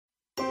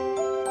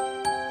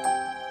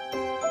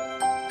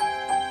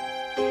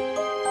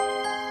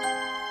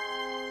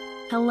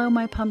Hello,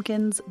 my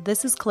pumpkins.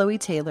 This is Chloe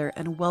Taylor,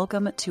 and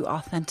welcome to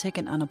Authentic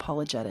and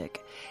Unapologetic.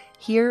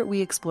 Here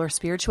we explore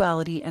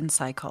spirituality and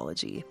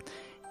psychology.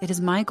 It is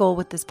my goal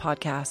with this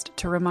podcast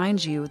to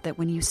remind you that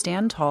when you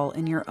stand tall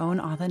in your own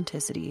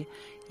authenticity,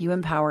 you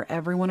empower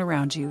everyone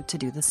around you to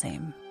do the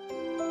same.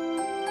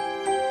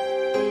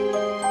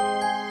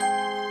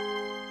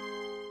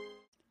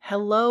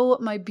 Hello,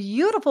 my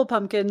beautiful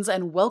pumpkins,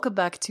 and welcome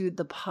back to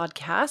the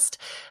podcast.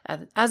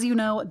 As you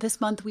know,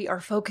 this month we are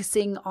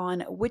focusing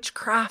on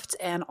witchcraft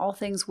and all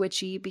things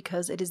witchy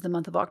because it is the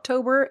month of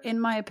October.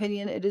 In my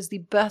opinion, it is the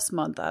best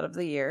month out of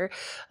the year.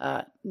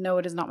 No,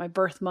 it is not my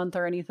birth month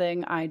or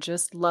anything. I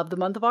just love the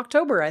month of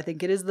October. I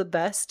think it is the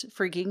best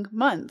freaking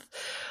month.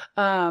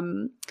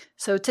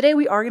 So today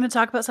we are going to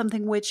talk about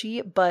something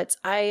witchy, but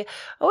I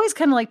always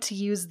kind of like to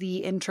use the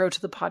intro to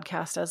the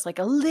podcast as like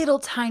a little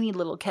tiny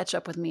little catch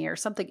up with me or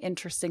something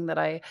interesting that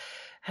I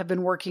have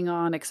been working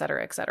on, et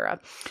cetera, et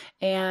cetera.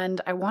 And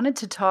I wanted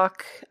to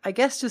talk, I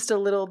guess, just a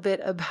little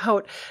bit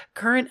about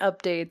current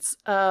updates,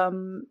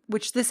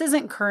 which this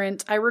isn't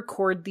current. I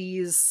record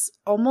these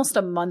almost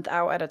a month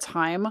out at a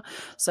time.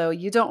 So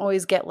you don't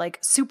always get like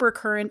super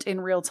current in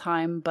real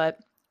time, but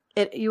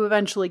you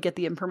eventually get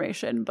the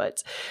information.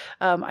 But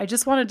I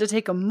just wanted to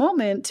take a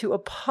moment to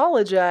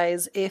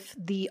apologize if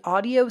the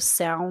audio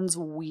sounds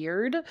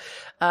weird.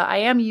 I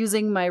am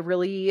using my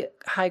really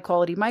high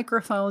quality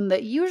microphone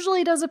that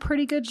usually does a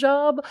pretty good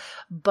job,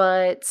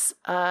 but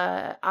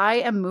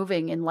I am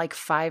moving in like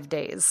 5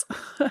 days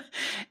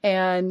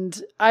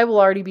and I will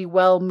already be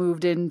well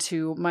moved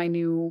into my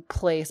new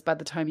place by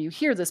the time you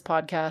hear this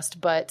podcast.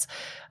 But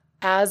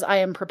as I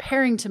am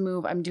preparing to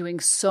move, I'm doing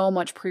so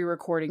much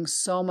pre-recording,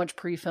 so much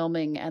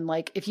pre-filming. And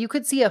like, if you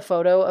could see a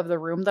photo of the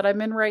room that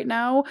I'm in right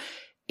now,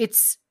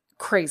 it's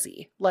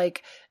crazy.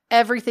 Like,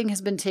 everything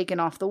has been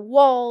taken off the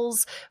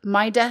walls.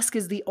 My desk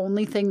is the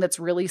only thing that's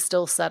really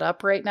still set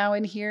up right now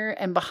in here.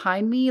 And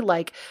behind me,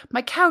 like,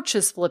 my couch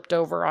is flipped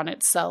over on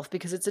itself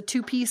because it's a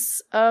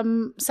 2-piece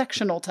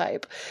sectional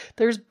type.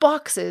 There's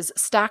boxes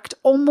stacked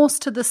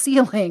almost to the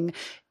ceiling.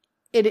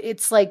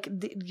 It's like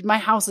my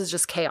house is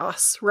just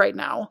chaos right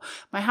now.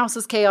 My house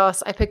is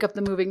chaos. I pick up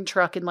the moving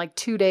truck in like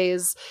 2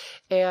 days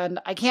and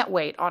I can't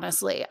wait,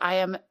 honestly. I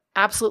am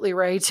absolutely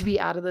ready to be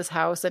out of this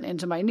house and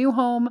into my new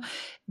home.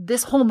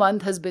 This whole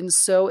month has been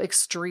so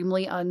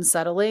extremely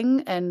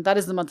unsettling, and that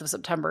is the month of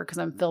September because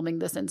I'm filming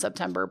this in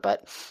September,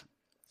 but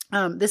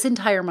this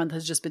entire month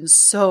has just been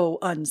so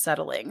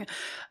unsettling,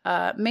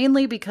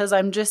 mainly because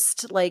I'm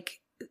just like,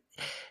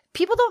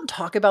 people don't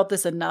talk about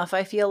this enough,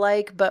 I feel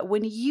like, but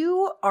when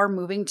you are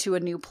moving to a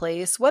new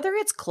place, whether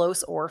it's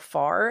close or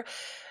far,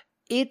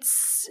 there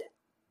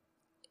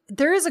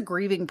is a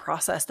grieving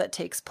process that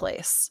takes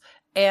place.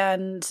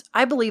 And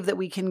I believe that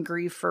we can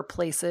grieve for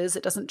places.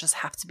 It doesn't just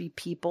have to be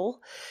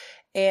people.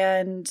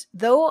 And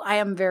though I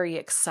am very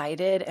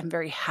excited and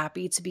very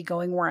happy to be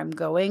going where I'm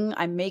going,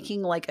 I'm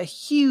making like a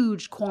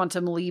huge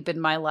quantum leap in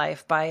my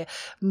life by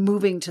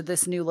moving to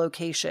this new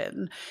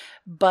location.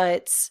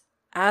 But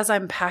as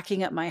I'm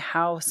packing up my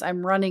house,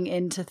 I'm running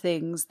into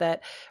things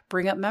that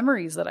bring up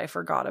memories that I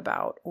forgot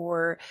about.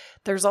 Or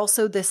there's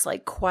also this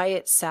like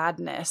quiet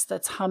sadness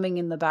that's humming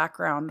in the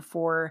background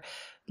for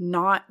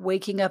not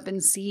waking up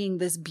and seeing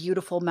this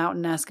beautiful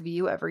mountain-esque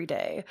view every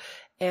day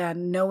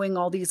and knowing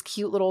all these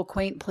cute little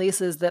quaint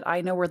places that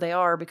I know where they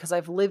are because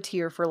I've lived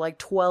here for like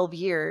 12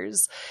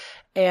 years.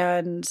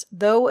 And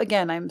though,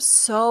 again, I'm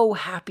so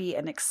happy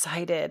and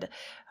excited,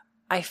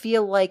 I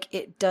feel like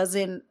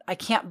I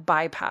can't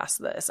bypass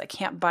this. I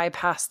can't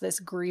bypass this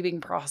grieving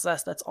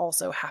process that's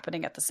also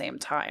happening at the same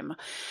time.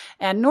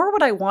 And nor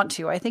would I want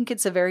to. I think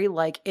it's a very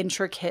like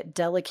intricate,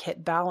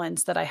 delicate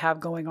balance that I have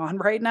going on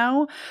right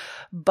now.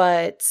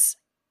 But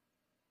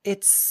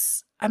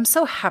I'm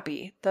so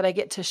happy that I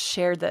get to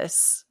share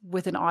this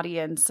with an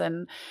audience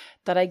and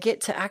that I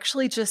get to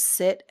actually just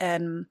sit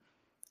and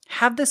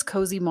have this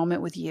cozy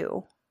moment with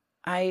you.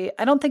 I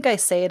don't think I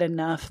say it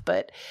enough,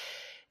 but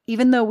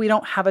even though we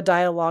don't have a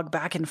dialogue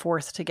back and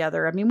forth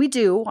together, I mean, we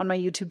do on my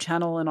YouTube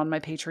channel and on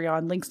my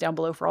Patreon, links down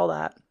below for all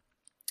that.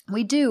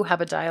 We do have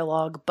a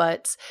dialogue,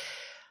 but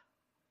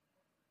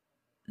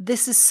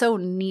this is so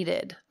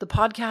needed. The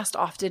podcast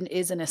often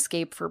is an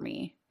escape for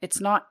me.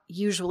 It's not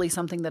usually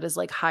something that is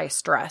like high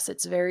stress.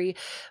 It's very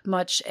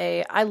much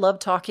I love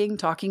talking.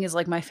 Talking is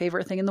like my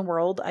favorite thing in the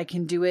world. I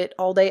can do it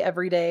all day,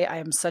 every day. I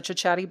am such a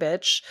chatty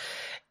bitch.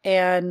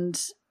 And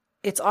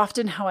it's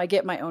often how I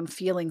get my own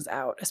feelings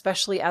out,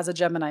 especially as a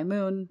Gemini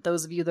moon.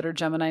 Those of you that are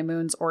Gemini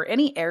moons or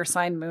any air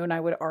sign moon, I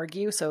would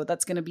argue. So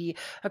that's going to be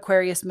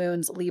Aquarius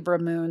moons, Libra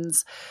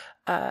moons.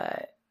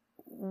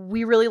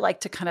 We really like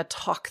to kind of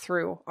talk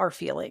through our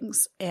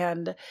feelings.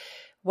 And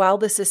while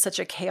this is such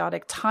a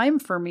chaotic time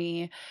for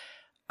me,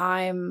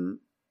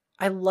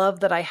 I love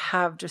that I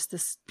have just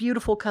this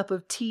beautiful cup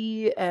of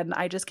tea and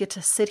I just get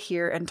to sit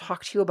here and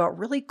talk to you about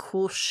really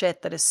cool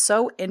shit that is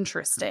so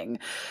interesting.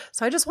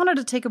 So I just wanted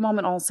to take a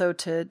moment also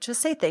to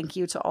just say thank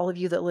you to all of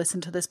you that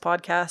listen to this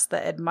podcast,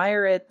 that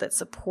admire it, that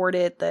support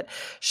it, that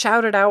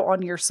shout it out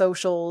on your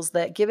socials,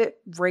 that give it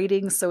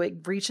ratings so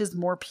it reaches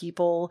more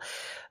people.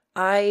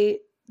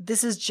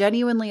 this is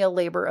genuinely a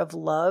labor of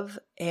love.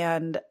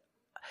 And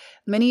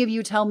many of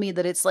you tell me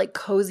that it's like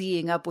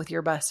cozying up with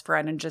your best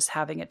friend and just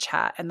having a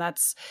chat. And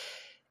that's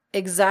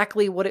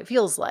exactly what it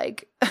feels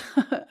like.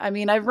 I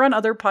mean, I've run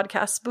other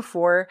podcasts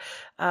before.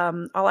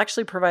 I'll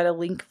actually provide a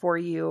link for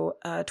you,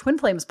 Twin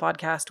Flames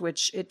podcast,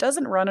 which it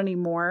doesn't run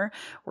anymore.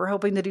 We're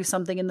hoping to do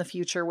something in the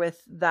future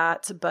with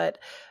that. But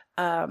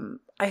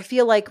I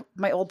feel like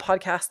my old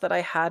podcast that I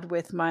had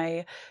with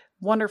my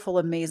wonderful,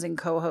 amazing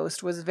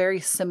co-host was very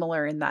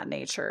similar in that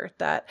nature,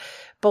 that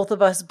both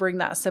of us bring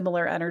that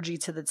similar energy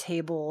to the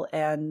table,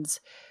 and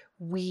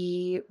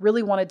we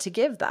really wanted to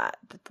give that.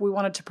 We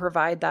wanted to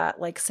provide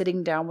that, like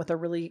sitting down with a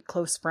really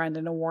close friend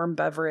and a warm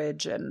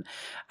beverage. And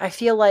I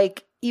feel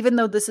like even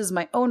though this is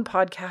my own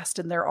podcast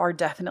and there are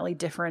definitely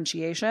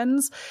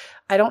differentiations,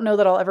 I don't know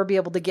that I'll ever be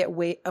able to get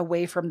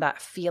away from that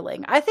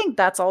feeling. I think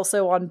that's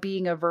also on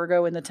being a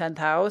Virgo in the 10th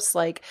house.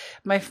 Like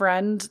my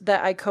friend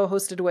that I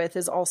co-hosted with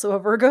is also a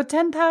Virgo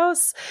 10th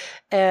house.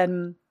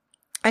 And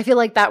I feel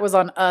like that was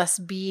on us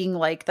being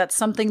like, that's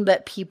something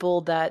that people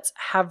that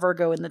have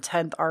Virgo in the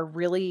 10th are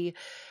really,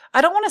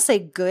 I don't want to say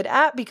good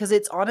at, because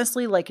it's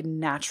honestly like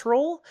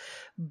natural,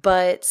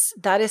 but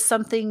that is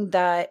something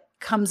that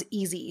comes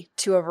easy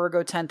to a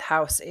Virgo 10th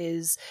house,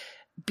 is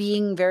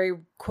being very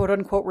quote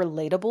unquote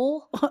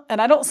relatable.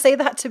 And I don't say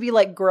that to be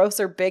like gross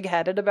or big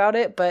headed about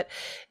it, but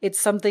it's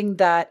something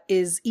that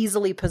is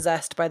easily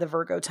possessed by the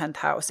Virgo 10th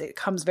house. It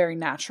comes very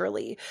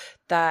naturally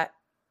that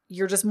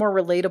you're just more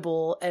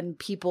relatable and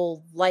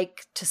people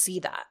like to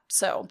see that.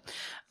 So,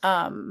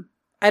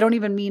 I don't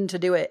even mean to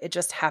do it. It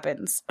just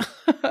happens.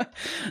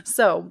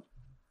 So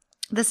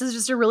this is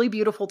just a really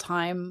beautiful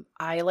time.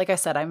 Like I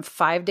said, I'm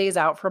 5 days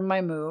out from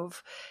my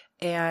move,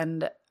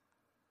 and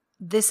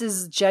this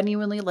is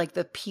genuinely like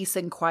the peace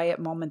and quiet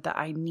moment that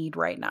I need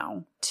right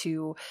now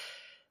to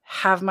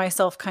have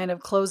myself kind of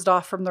closed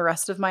off from the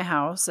rest of my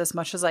house as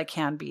much as I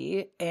can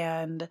be,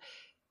 and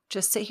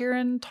just sit here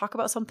and talk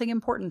about something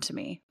important to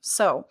me.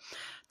 So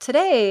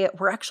today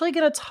we're actually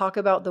going to talk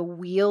about the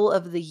Wheel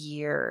of the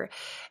Year.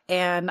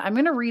 And I'm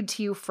going to read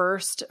to you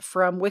first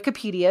from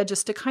Wikipedia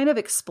just to kind of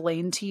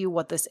explain to you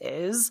what this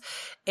is.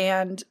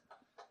 And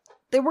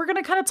then we're going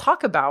to kind of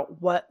talk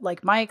about what,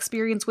 like, my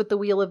experience with the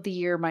Wheel of the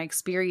Year, my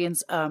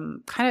experience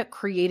kind of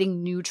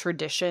creating new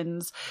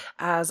traditions,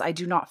 as I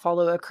do not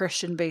follow a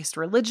Christian-based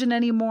religion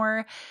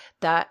anymore.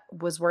 That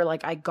was where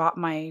like I got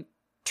my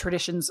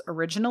traditions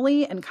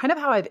originally, and kind of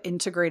how I've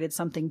integrated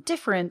something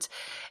different.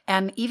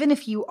 And even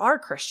if you are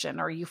Christian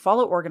or you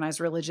follow organized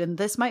religion,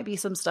 this might be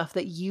some stuff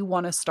that you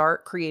want to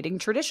start creating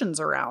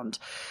traditions around.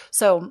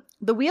 So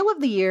the Wheel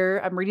of the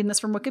Year, I'm reading this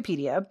from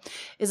Wikipedia,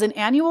 is an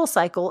annual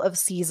cycle of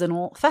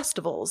seasonal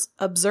festivals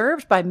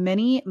observed by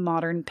many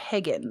modern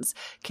pagans,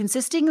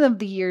 consisting of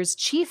the year's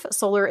chief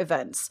solar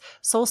events,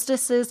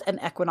 solstices and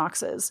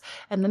equinoxes,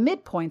 and the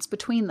midpoints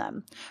between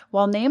them.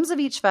 While names of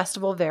each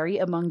festival vary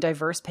among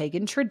diverse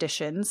pagan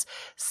traditions,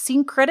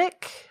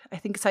 syncretic, I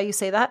think is how you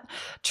say that,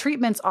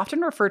 treatments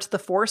often refer to the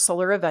 4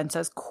 solar events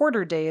as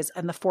quarter days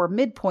and the 4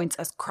 midpoints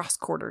as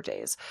cross-quarter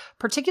days.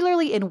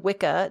 Particularly in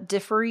Wicca,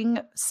 differing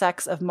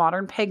sects of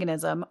modern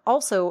paganism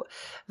also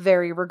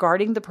vary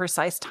regarding the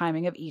precise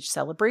timing of each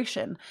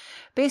celebration,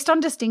 based on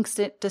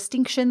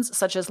distinctions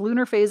such as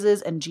lunar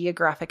phases and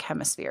geographic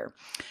hemisphere.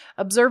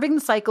 Observing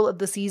the cycle of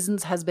the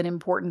seasons has been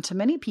important to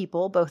many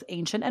people, both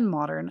ancient and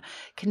modern.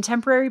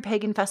 Contemporary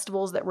pagan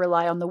festivals that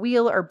rely on the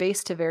wheel are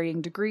based to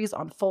varying degrees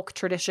on folk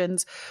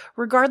traditions,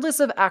 regardless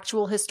of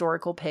actual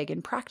historical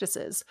pagan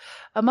practices.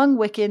 Among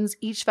Wiccans,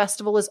 each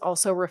festival is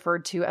also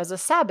referred to as a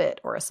Sabbat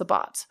or a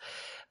Sabbat,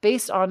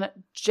 based on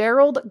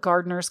Gerald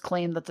Gardner's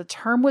claim that the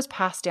term was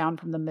passed down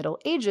from the Middle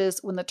Ages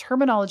when the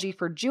terminology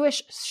for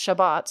Jewish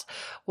Shabbat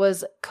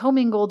was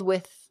commingled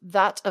with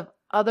that of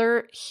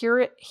other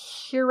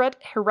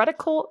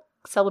heretical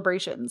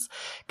celebrations.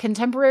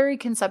 Contemporary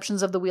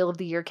conceptions of the Wheel of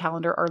the Year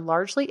calendar are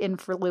largely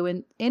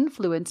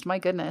influenced, my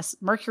goodness,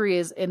 Mercury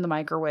is in the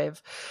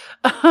microwave,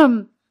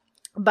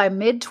 by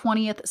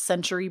mid-20th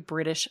century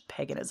British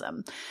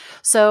paganism.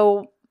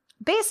 So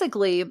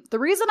basically, the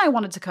reason I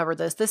wanted to cover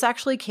this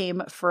actually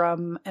came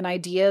from an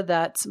idea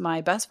that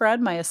my best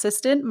friend, my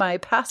assistant, my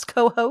past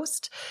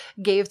co-host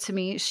gave to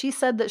me. She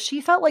said that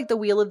she felt like the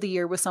Wheel of the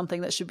Year was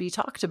something that should be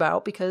talked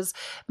about because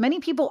many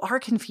people are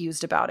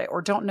confused about it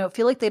or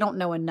feel like they don't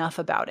know enough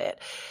about it.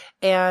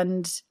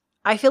 And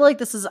I feel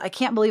like I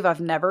can't believe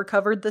I've never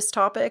covered this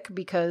topic,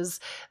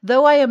 because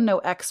though I am no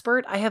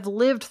expert, I have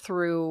lived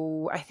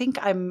through,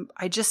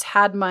 I just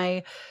had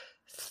my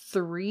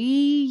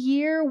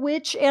 3-year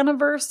witch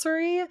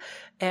anniversary,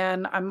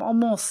 and I'm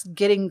almost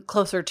getting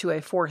closer to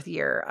a 4th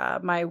year.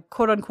 My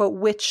quote unquote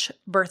witch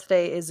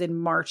birthday is in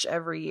March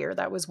every year.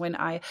 That was when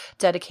I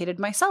dedicated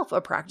myself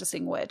a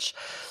practicing witch.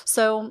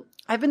 So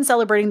I've been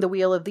celebrating the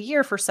Wheel of the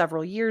Year for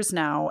several years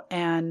now,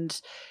 and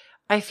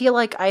I feel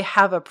like I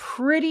have a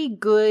pretty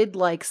good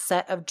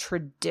set of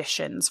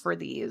traditions for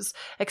these,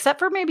 except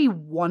for maybe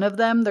one of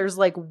them. There's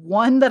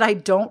one that I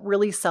don't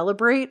really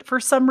celebrate for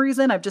some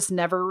reason. I've just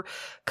never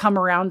come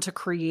around to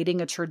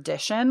creating a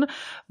tradition,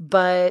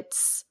 but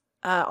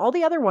all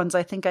the other ones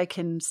I think I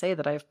can say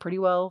that I've pretty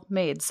well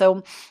made.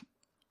 So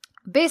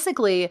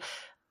basically,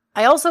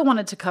 I also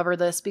wanted to cover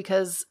this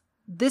because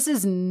this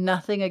is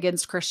nothing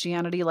against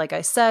Christianity. Like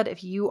I said,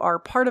 if you are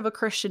part of a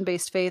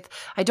Christian-based faith,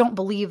 I don't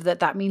believe that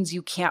that means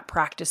you can't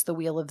practice the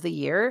Wheel of the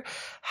Year.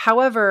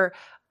 However,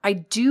 I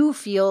do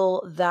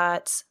feel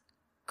that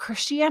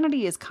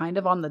Christianity is kind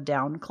of on the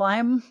down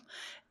climb,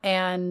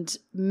 and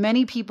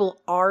many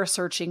people are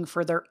searching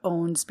for their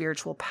own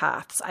spiritual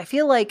paths. I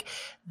feel like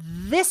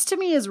this to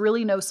me is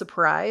really no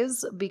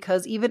surprise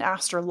because even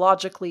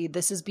astrologically,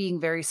 this is being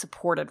very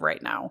supported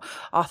right now.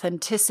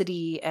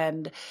 Authenticity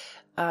and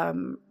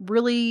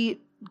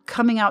really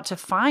coming out to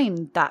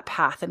find that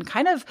path and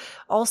kind of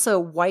also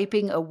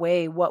wiping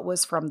away what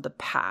was from the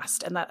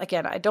past. And that,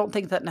 again, I don't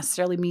think that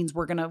necessarily means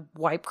we're going to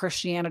wipe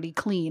Christianity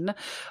clean,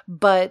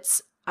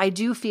 but I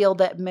do feel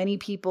that many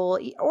people,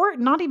 or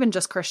not even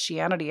just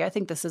Christianity, I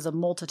think this is a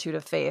multitude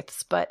of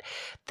faiths, but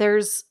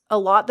there's a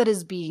lot that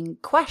is being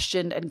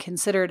questioned and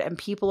considered, and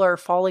people are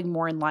falling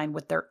more in line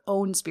with their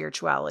own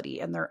spirituality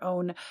and their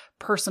own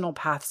personal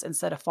paths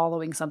instead of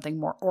following something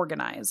more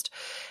organized.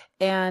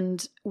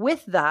 And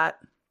with that,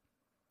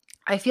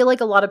 I feel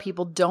like a lot of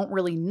people don't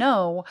really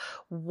know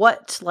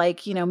what,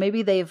 like,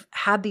 maybe they've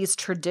had these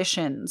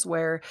traditions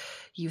where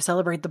you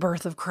celebrate the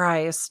birth of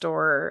Christ,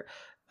 or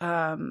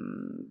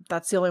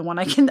that's the only one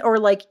I can, or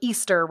like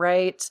Easter,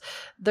 right?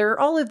 There are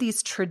all of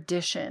these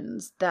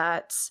traditions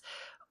that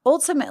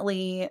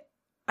ultimately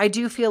I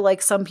do feel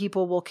like some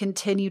people will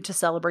continue to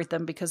celebrate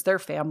them because their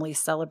families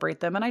celebrate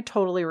them, and I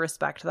totally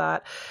respect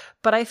that.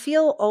 But I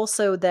feel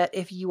also that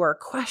if you are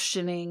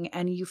questioning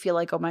and you feel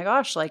like, oh my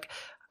gosh, like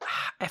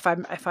if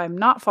I'm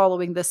not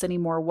following this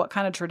anymore, what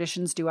kind of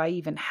traditions do I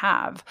even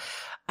have?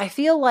 I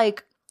feel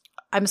like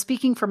I'm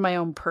speaking from my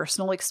own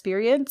personal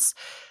experience.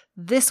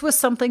 This was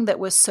something that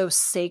was so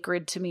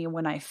sacred to me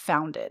when I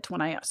found it,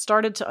 when I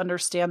started to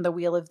understand the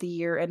Wheel of the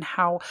Year and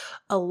how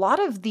a lot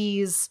of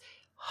these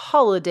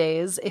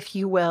holidays, if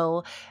you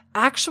will,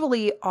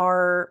 actually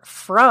are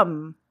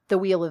from the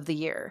Wheel of the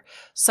Year.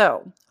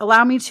 So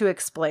allow me to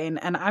explain.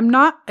 And I'm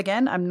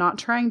not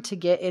trying to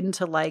get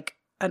into like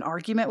an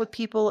argument with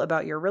people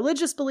about your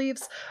religious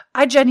beliefs.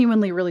 I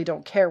genuinely really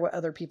don't care what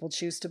other people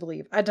choose to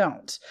believe. I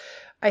don't.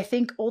 I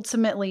think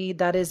ultimately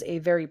that is a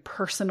very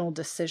personal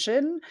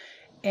decision.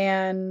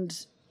 And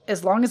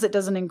as long as it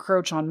doesn't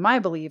encroach on my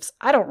beliefs,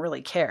 I don't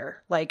really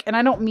care. Like, and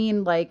I don't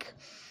mean like,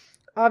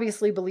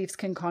 obviously beliefs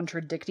can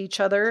contradict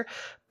each other,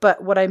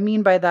 but what I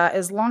mean by that,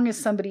 as long as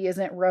somebody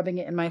isn't rubbing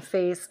it in my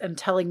face and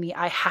telling me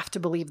I have to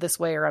believe this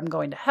way or I'm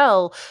going to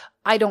hell,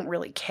 I don't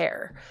really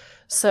care.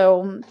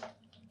 So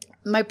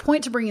my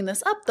point to bringing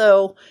this up,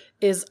 though,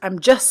 is I'm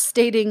just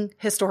stating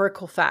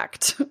historical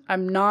fact.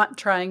 I'm not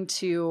trying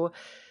to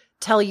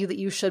tell you that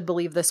you should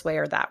believe this way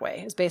or that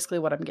way, is basically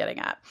what I'm getting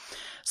at.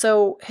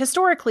 So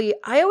historically,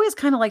 I always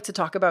kind of like to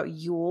talk about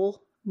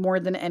Yule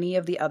more than any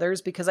of the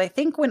others, because I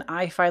think when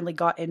I finally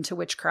got into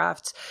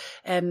witchcraft,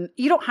 and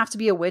you don't have to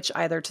be a witch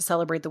either to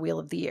celebrate the Wheel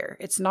of the Year.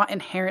 It's not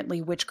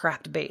inherently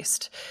witchcraft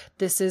based.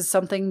 This is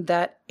something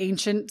that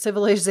ancient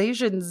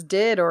civilizations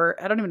did, or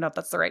I don't even know if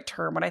that's the right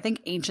term. When I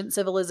think ancient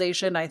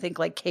civilization, I think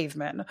like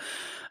cavemen.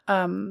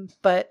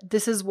 But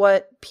this is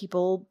what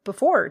people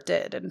before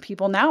did, and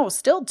people now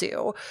still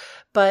do.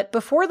 But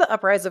before the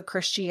uprise of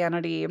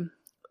Christianity,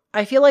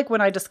 I feel like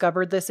when I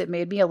discovered this, it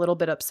made me a little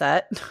bit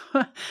upset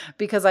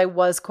because I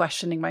was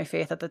questioning my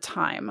faith at the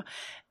time.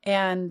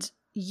 And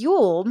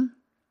Yule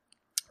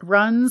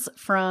runs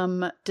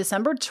from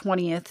December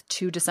 20th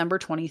to December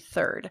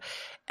 23rd.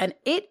 And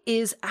it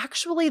is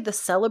actually the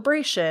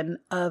celebration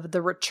of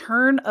the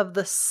return of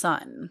the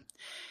sun.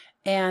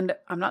 And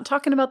I'm not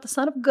talking about the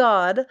Son of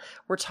God.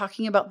 We're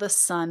talking about the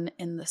sun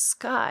in the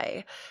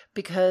sky,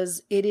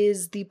 because it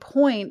is the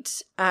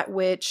point at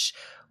which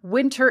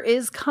winter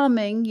is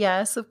coming.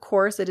 Yes, of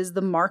course, it is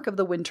the mark of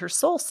the winter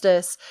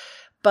solstice.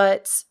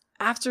 But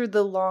after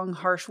the long,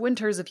 harsh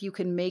winters, if you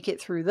can make it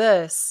through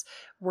this,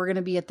 we're going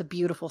to be at the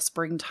beautiful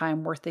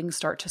springtime where things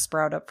start to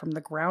sprout up from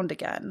the ground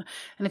again.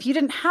 And if you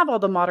didn't have all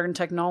the modern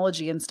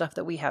technology and stuff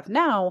that we have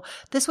now,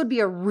 this would be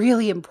a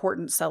really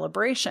important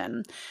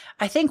celebration.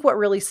 I think what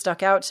really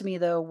stuck out to me,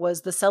 though,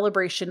 was the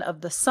celebration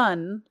of the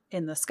sun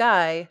in the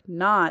sky,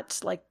 not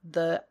like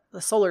the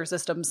solar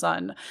system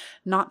sun,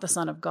 not the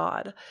Son of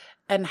God.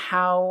 And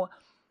how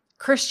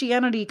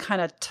Christianity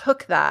kind of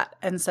took that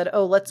and said,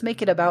 oh, let's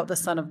make it about the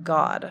Son of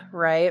God,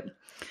 right?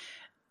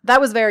 That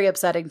was very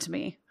upsetting to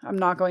me. I'm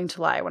not going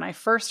to lie. When I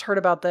first heard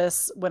about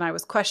this, when I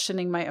was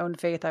questioning my own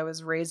faith, I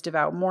was raised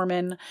devout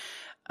Mormon.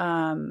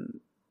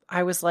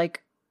 I was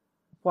like,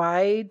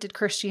 why did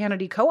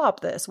Christianity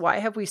co-opt this? Why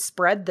have we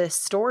spread this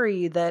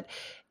story that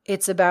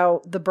it's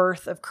about the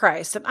birth of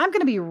Christ? And I'm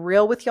going to be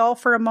real with y'all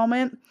for a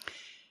moment.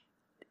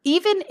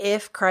 Even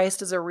if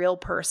Christ is a real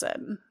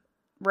person,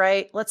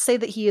 right? Let's say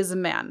that he is a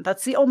man.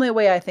 That's the only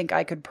way I think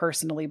I could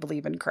personally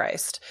believe in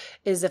Christ,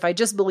 is if I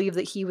just believe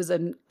that he was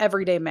an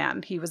everyday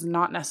man. He was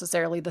not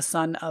necessarily the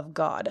Son of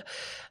God.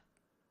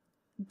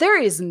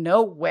 There is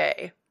no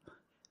way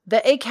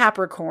that a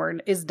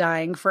Capricorn is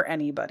dying for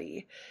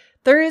anybody.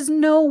 There is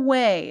no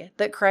way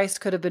that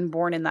Christ could have been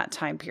born in that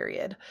time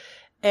period.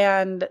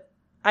 And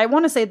I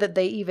want to say that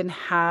they even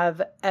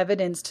have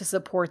evidence to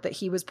support that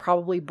he was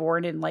probably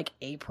born in like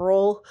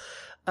April,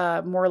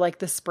 more like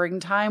the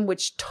springtime,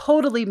 which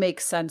totally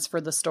makes sense for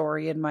the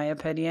story, in my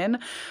opinion.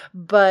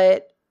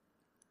 But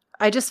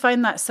I just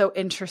find that so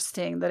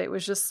interesting that it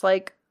was just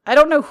like, I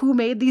don't know who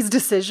made these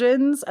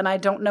decisions, and I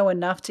don't know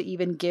enough to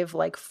even give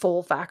like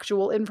full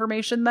factual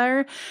information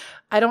there.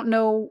 I don't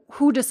know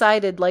who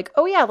decided like,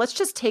 oh yeah, let's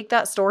just take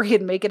that story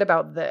and make it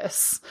about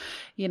this,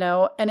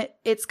 and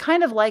it's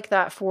kind of like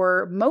that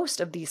for most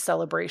of these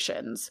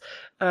celebrations.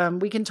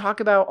 We can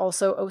talk about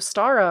also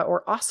Ostara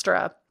or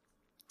Ostra.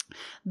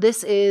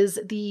 This is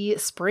the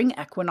spring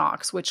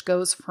equinox, which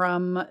goes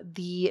from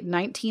the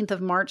 19th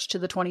of March to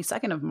the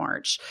 22nd of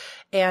March.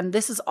 And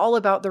this is all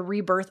about the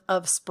rebirth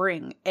of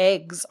spring.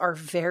 Eggs are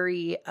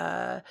very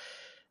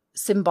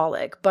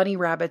symbolic. Bunny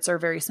rabbits are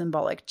very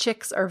symbolic.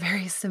 Chicks are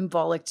very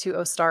symbolic to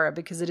Ostara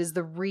because it is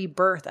the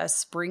rebirth as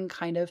spring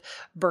kind of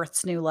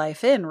births new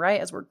life in,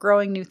 right? As we're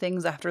growing new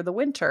things after the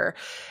winter.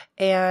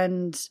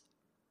 And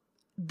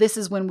this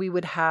is when we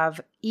would have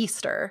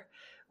Easter,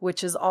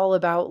 which is all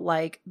about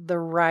like the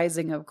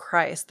rising of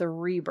Christ, the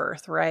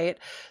rebirth, right?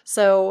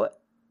 So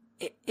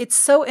it's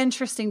so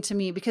interesting to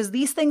me because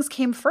these things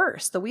came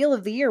first. The Wheel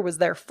of the Year was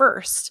there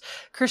first.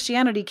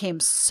 Christianity came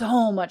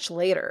so much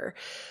later.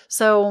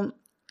 So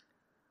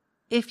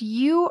if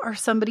you are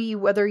somebody,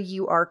 whether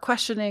you are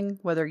questioning,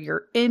 whether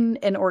you're in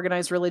an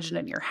organized religion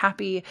and you're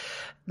happy,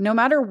 no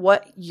matter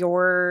what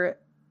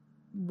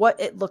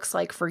it looks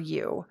like for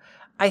you,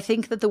 I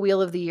think that the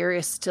Wheel of the Year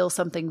is still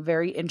something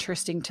very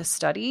interesting to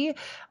study.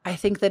 I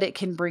think that it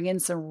can bring in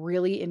some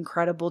really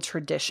incredible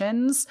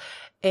traditions.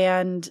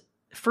 And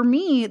for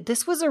me,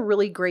 this was a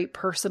really great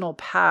personal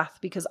path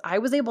because I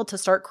was able to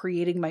start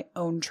creating my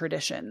own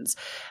traditions.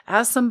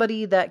 As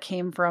somebody that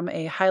came from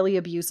a highly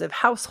abusive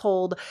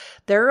household,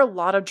 there are a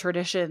lot of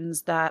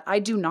traditions that I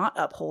do not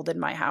uphold in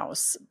my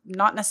house,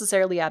 not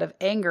necessarily out of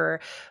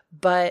anger,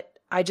 but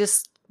I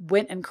just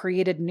went and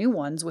created new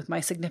ones with my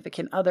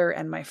significant other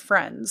and my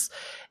friends.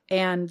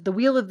 And the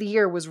Wheel of the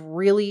Year was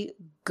really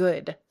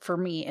good for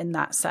me in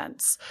that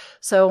sense.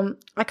 So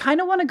I kind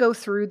of want to go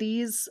through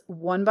these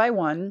one by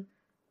one.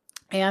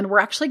 And we're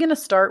actually going to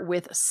start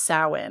with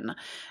Samhain.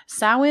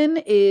 Samhain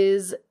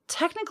is,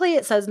 technically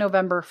it says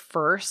November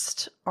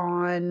 1st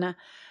on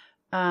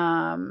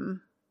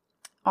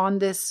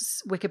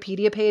this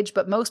Wikipedia page,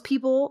 but most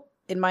people,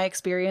 in my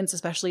experience,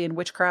 especially in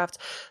witchcraft,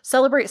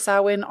 celebrate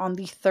Samhain on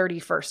the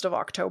 31st of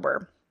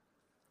October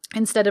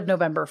instead of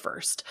November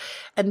 1st.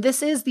 And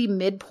this is the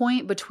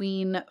midpoint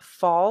between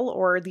fall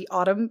or the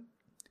autumn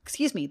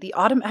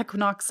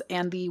equinox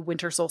and the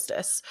winter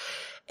solstice.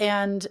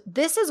 And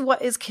this is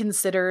what is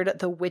considered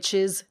the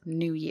witches'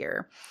 new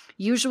year.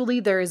 Usually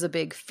there is a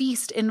big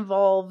feast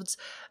involved.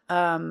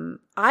 I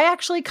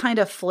actually kind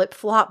of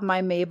flip-flop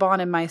my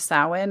Mabon and my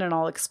Samhain, and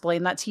I'll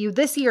explain that to you.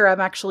 This year I'm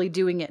actually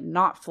doing it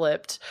not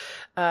flipped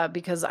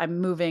because I'm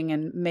moving,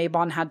 and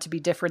Mabon had to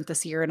be different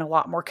this year and a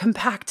lot more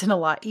compact and a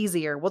lot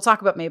easier. We'll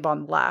talk about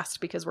Mabon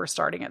last because we're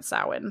starting at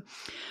Samhain.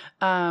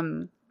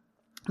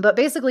 But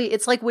basically,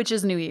 it's like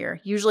Witch's New Year.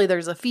 Usually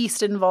there's a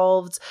feast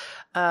involved.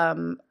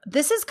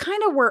 This is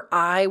kind of where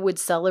I would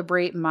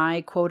celebrate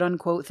my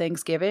quote-unquote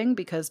Thanksgiving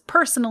because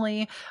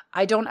personally,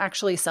 I don't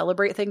actually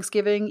celebrate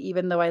Thanksgiving,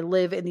 even though I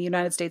live in the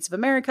United States of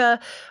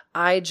America.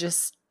 I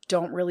just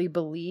don't really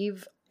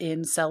believe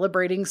in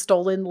celebrating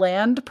stolen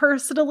land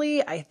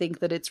personally. I think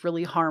that it's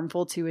really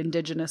harmful to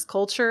Indigenous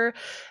culture,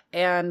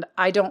 and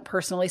I don't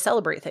personally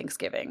celebrate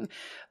Thanksgiving.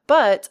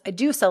 But I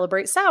do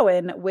celebrate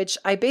Samhain, which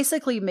I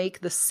basically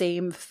make the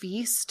same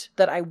feast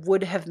that I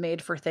would have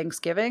made for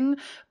Thanksgiving,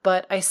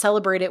 but I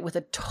celebrate it with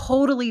a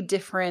totally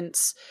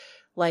different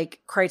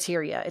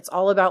criteria. It's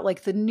all about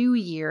the new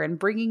year and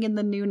bringing in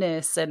the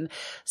newness and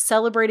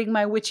celebrating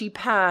my witchy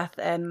path.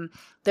 And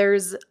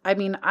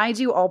I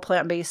do all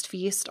plant-based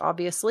feast,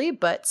 obviously,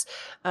 but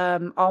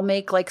I'll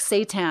make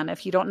seitan.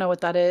 If you don't know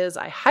what that is,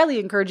 I highly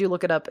encourage you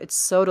look it up. It's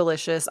so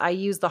delicious. I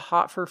use the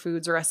Hot for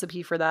Foods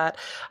recipe for that.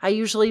 I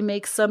usually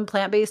make some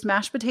plant-based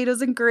mashed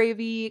potatoes and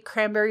gravy,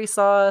 cranberry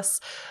sauce,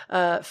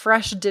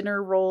 fresh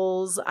dinner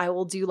rolls. I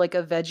will do a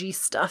veggie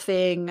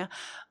stuffing.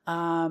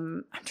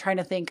 I'm trying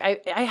to think.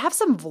 I have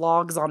some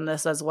vlogs on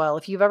this as well.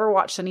 If you've ever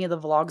watched any of the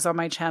vlogs on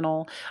my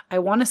channel, I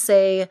want to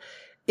say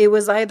it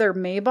was either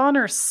Mabon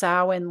or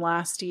Samhain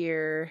last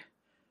year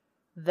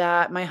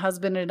that my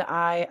husband and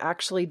I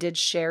actually did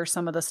share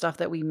some of the stuff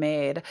that we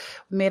made.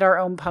 We made our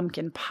own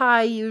pumpkin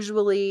pie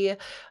usually.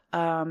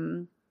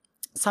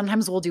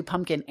 Sometimes we'll do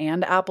pumpkin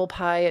and apple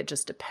pie. It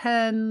just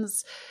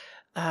depends.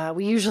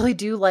 We usually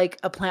do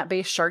a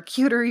plant-based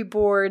charcuterie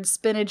board,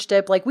 spinach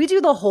dip. We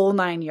do the whole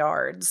 9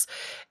 yards.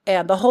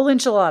 and the whole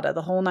enchilada,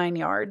 the whole 9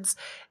 yards.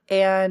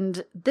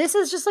 And this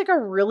is just like a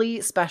really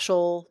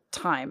special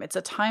time. It's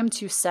a time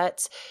to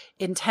set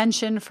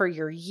intention for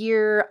your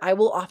year. I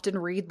will often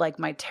read like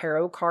my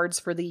tarot cards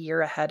for the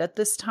year ahead at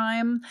this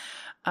time.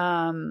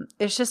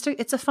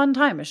 It's a fun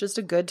time. It's just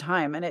a good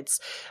time. And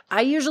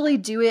I usually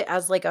do it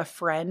as like a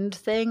friend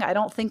thing. I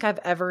don't think I've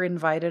ever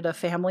invited a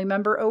family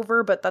member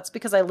over, but that's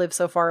because I live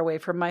so far away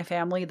from my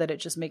family that it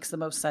just makes the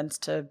most sense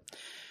to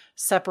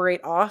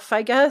separate off,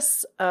 I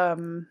guess.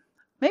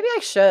 Maybe I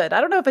should.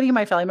 I don't know if any of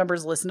my family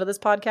members listen to this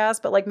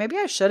podcast, but like maybe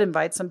I should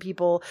invite some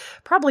people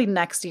probably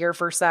next year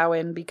for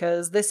Samhain,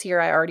 because this year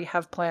I already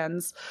have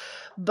plans.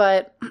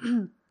 But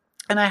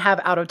and I have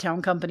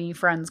out-of-town company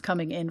friends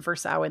coming in for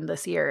Samhain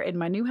this year in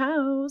my new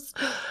house.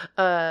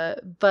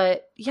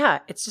 But yeah,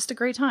 it's just a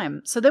great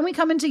time. So then we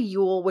come into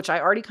Yule, which I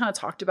already kind of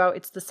talked about.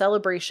 It's the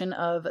celebration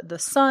of the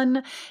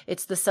sun.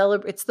 It's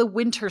the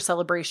winter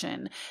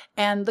celebration.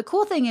 And the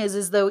cool thing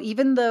is though,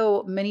 even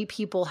though many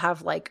people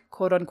have like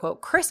quote unquote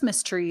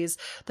Christmas trees,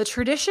 the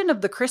tradition of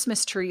the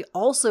Christmas tree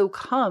also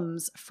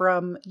comes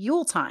from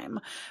Yule time,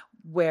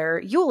 where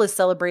Yule is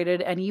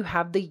celebrated, and you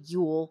have the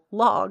Yule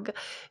log.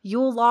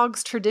 Yule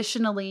logs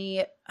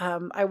traditionally,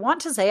 I want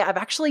to say I've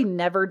actually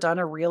never done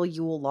a real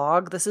Yule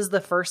log. This is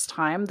the first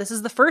time. This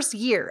is the first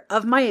year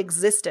of my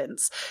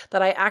existence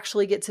that I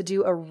actually get to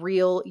do a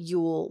real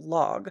Yule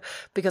log,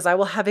 because I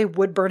will have a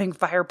wood burning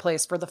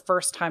fireplace for the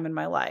first time in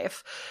my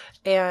life.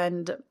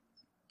 And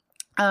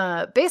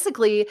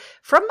basically,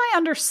 from my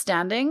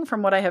understanding,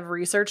 from what I have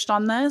researched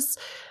on this,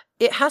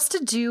 it has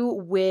to do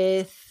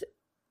with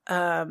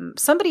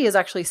somebody is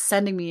actually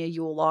sending me a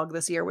Yule log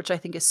this year, which I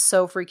think is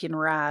so freaking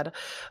rad.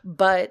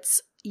 But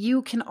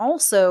you can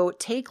also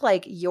take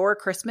like your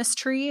Christmas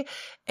tree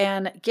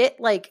and get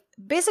like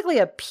basically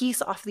a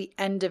piece off the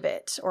end of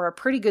it, or a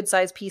pretty good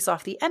sized piece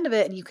off the end of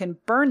it, and you can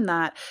burn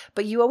that.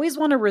 But you always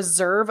want to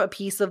reserve a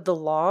piece of the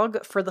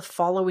log for the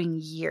following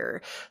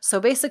year. So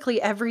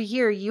basically every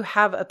year you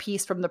have a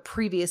piece from the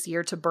previous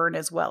year to burn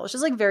as well. It's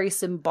just like very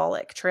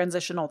symbolic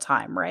transitional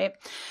time, right?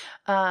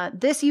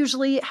 This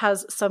usually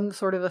has some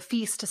sort of a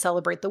feast to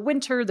celebrate the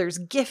winter. There's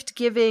gift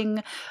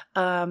giving.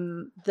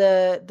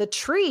 The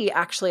tree,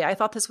 actually, I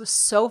thought this was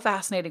so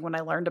fascinating when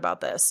I learned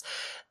about this.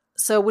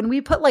 So when we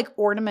put like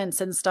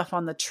ornaments and stuff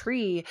on the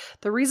tree,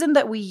 the reason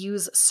that we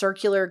use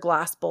circular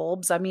glass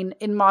bulbs, I mean,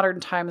 in modern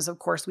times, of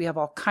course, we have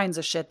all kinds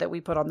of shit that we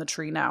put on the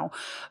tree now,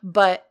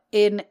 but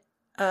in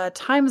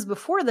times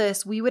before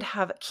this, we would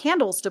have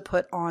candles to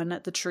put on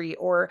the tree,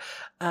 or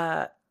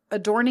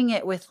adorning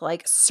it with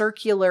like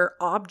circular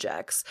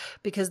objects,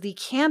 because the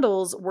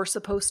candles were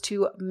supposed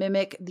to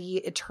mimic the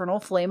eternal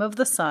flame of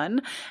the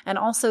sun. And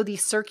also the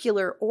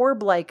circular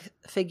orb-like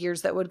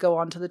figures that would go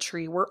onto the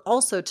tree were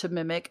also to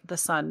mimic the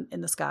sun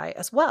in the sky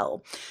as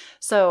well.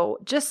 So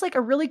just like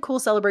a really cool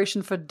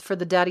celebration for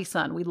the daddy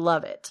sun. We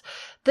love it.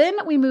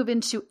 Then we move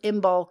into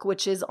Imbolc,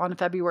 which is on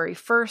February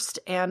 1st.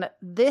 And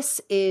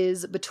this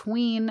is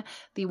between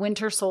the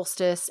winter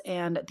solstice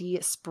and the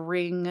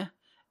spring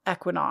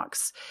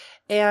equinox.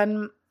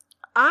 And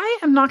I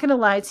am not going to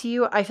lie to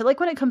you. I feel like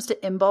when it comes to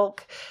Imbolc,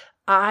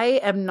 I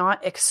am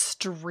not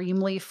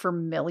extremely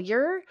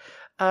familiar.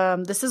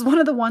 This is one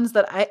of the ones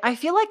that I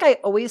feel like I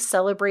always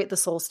celebrate the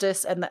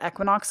solstice and the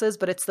equinoxes,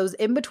 but it's those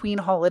in-between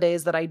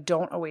holidays that I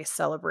don't always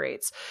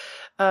celebrate.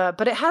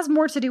 But it has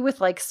more to do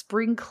with like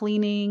spring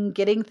cleaning,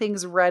 getting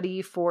things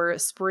ready for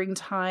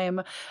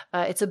springtime.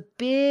 It's a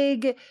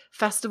big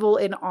festival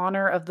in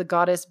honor of the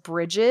goddess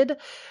Brigid,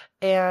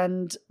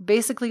 and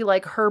basically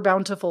like her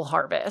bountiful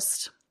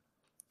harvest.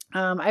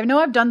 I know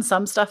I've done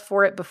some stuff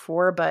for it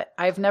before, but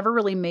I've never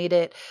really made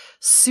it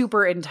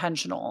super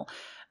intentional.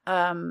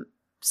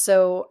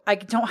 So I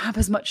don't have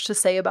as much to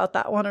say about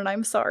that one, and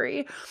I'm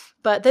sorry.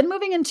 But then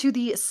moving into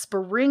the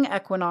spring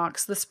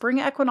equinox, the spring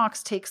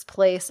equinox takes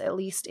place, at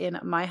least in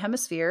my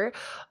hemisphere,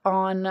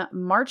 on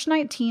March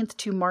 19th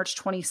to March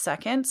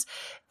 22nd.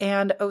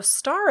 And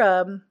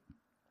Ostara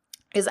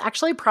is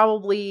actually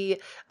probably,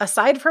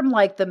 aside from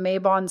like the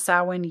Mabon,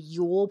 Samhain,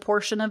 Yule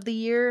portion of the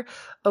year,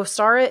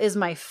 Ostara is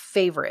my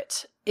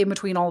favorite in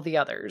between all the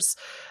others.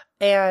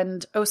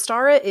 And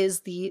Ostara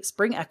is the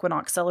spring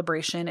equinox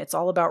celebration. It's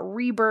all about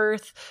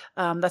rebirth.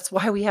 That's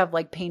why we have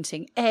like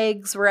painting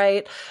eggs,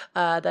 right?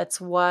 That's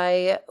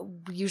why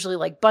usually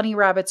like bunny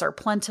rabbits are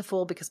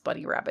plentiful, because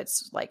bunny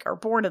rabbits like are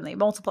born and they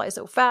multiply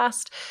so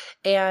fast.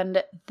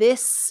 And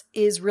this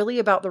is really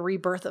about the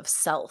rebirth of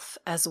self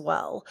as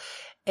well.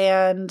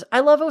 And I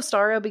love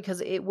Ostara because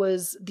it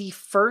was the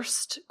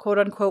first quote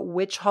unquote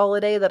witch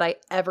holiday that I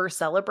ever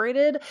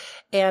celebrated.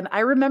 And I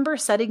remember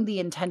setting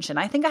the intention.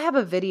 I think I have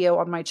a video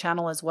on my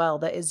channel as well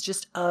that is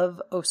just of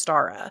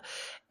Ostara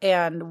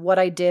and what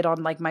I did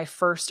on like my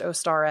first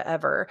Ostara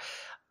ever.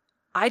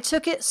 I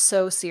took it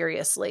so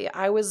seriously.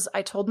 I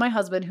told my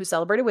husband, who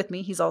celebrated with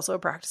me, he's also a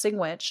practicing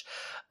witch.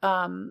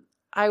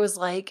 I was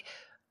like,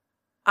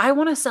 I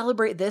want to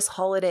celebrate this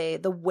holiday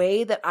the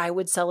way that I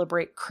would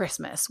celebrate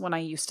Christmas when I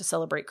used to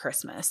celebrate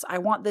Christmas. I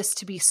want this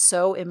to be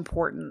so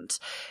important.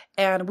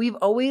 And we've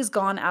always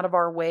gone out of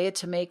our way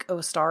to make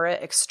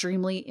Ostara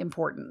extremely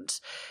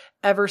important.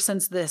 ever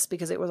since this,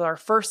 because it was our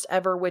first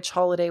ever witch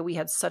holiday. We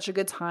had such a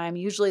good time.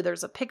 Usually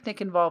there's a picnic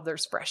involved.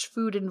 There's fresh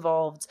food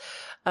involved.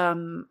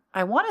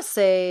 I want to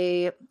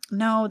say,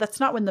 no, that's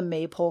not when the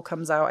maypole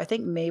comes out. I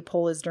think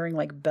maypole is during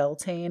like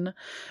Beltane,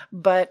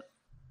 but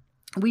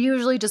we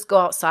usually just go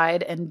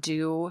outside and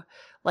do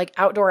like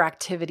outdoor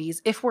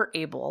activities if we're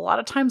able. A lot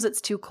of times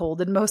it's too cold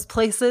in most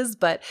places,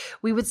 but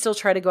we would still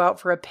try to go out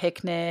for a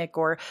picnic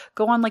or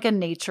go on like a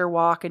nature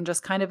walk and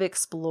just kind of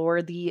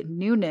explore the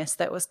newness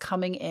that was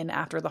coming in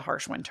after the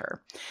harsh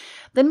winter.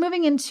 Then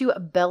moving into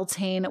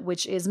Beltane,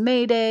 which is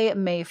May Day,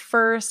 May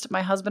 1st.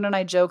 My husband and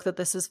I joke that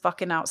this is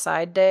fucking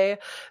outside day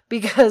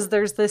because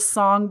there's this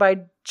song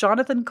by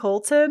Jonathan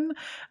Colton.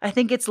 I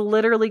think it's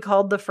literally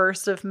called The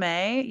 1st of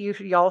May.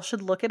 Y'all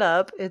should look it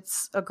up.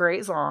 It's a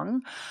great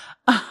song.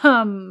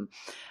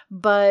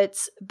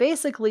 But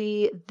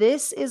basically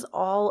this is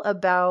all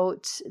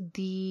about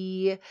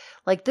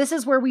this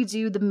is where we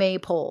do the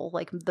maypole,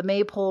 like the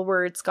maypole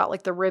where it's got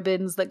like the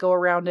ribbons that go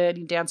around it and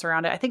you dance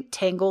around it. I think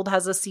Tangled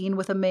has a scene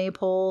with a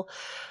maypole.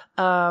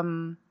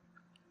 But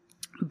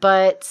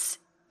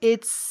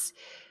it's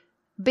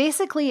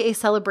basically a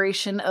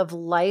celebration of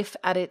life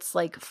at its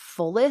like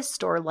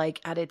fullest or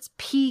like at its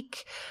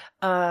peak.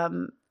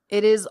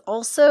 It is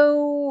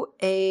also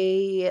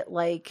a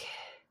like,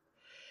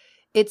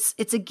 it's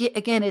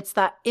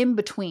that in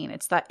between.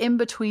 It's that in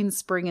between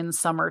spring and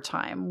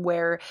summertime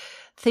where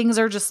things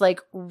are just like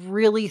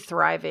really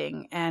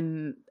thriving.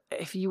 And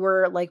if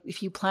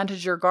you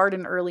planted your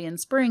garden early in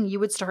spring, you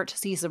would start to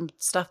see some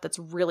stuff that's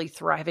really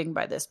thriving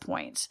by this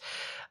point.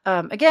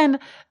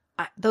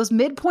 Those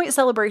midpoint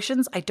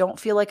celebrations, I don't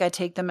feel like I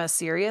take them as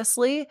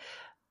seriously.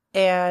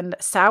 And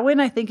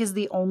Samhain, I think, is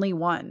the only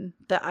one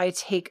that I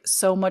take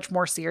so much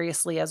more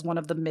seriously as one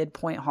of the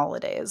midpoint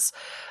holidays.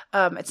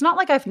 It's not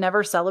like I've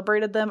never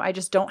celebrated them. I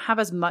just don't have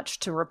as much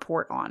to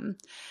report on.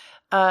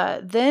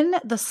 Then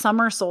the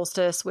summer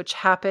solstice, which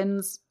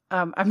happens,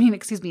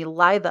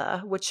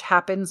 Litha, which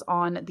happens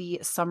on the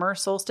summer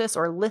solstice,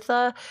 or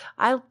Litha.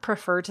 I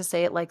prefer to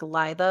say it like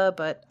Litha,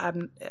 but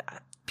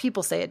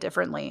people say it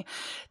differently.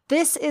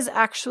 This is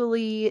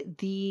actually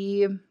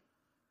the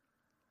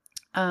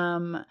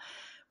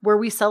where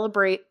we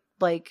celebrate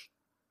like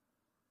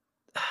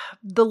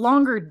the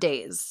longer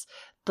days,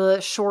 the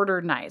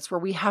shorter nights, where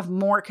we have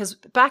more, because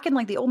back in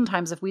like the olden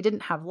times, if we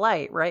didn't have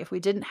light, right, if we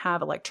didn't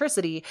have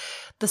electricity,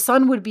 the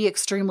sun would be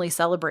extremely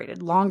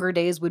celebrated. Longer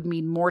days would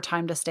mean more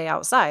time to stay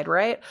outside,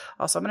 right?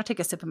 Also, I'm going to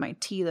take a sip of my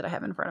tea that I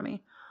have in front of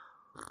me.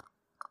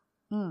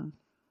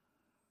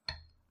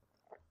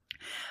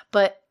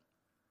 But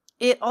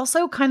it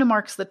also kind of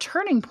marks the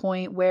turning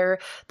point where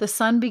the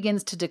sun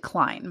begins to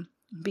decline,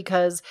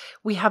 because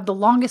we have the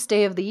longest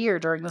day of the year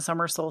during the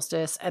summer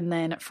solstice. And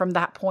then from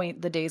that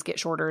point, the days get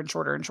shorter and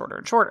shorter and shorter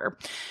and shorter.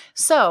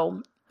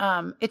 So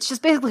it's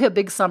just basically a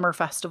big summer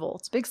festival.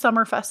 It's a big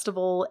summer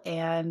festival.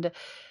 And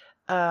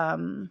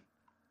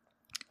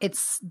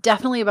it's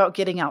definitely about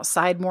getting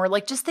outside more.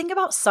 Like, just think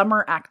about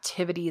summer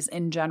activities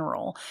in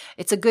general.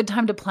 It's a good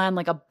time to plan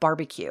like a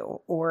barbecue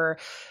or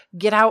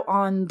get out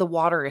on the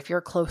water if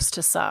you're close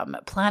to some,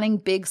 planning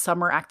big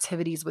summer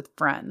activities with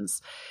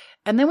friends.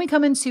 And then we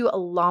come into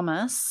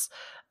Lammas,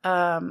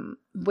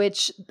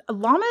 which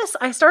Lammas,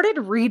 I started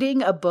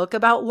reading a book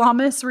about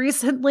Lammas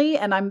recently,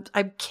 and I'm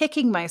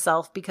kicking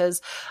myself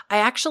because I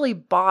actually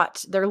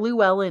bought their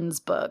Llewellyn's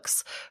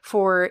books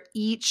for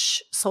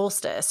each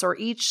solstice,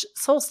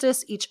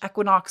 each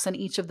equinox, and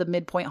each of the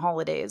midpoint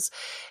holidays.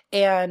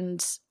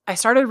 And I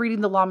started reading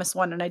the Lammas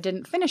one and I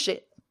didn't finish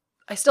it.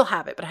 I still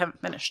have it, but I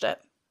haven't finished it.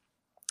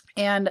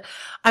 And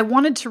I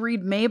wanted to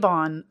read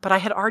Mabon, but I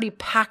had already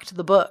packed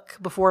the book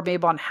before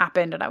Mabon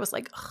happened. And I was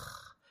like,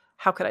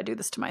 how could I do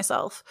this to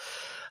myself?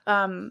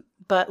 But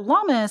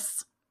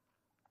Lammas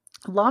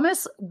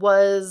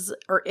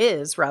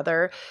is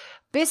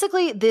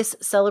basically this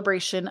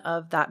celebration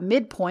of that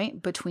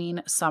midpoint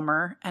between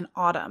summer and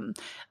autumn.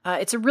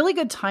 It's a really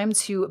good time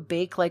to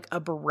bake like a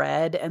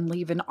bread and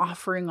leave an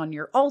offering on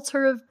your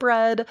altar of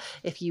bread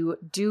if you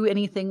do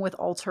anything with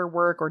altar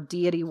work or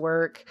deity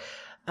work.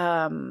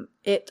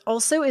 It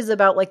also is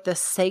about like the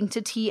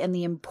sanctity and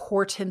the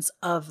importance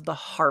of the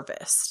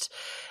harvest.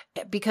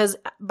 Because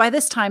by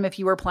this time, if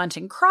you were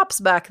planting crops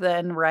back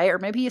then, right, or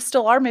maybe you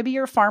still are, maybe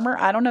you're a farmer,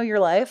 I don't know your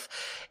life.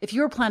 If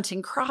you were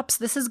planting crops,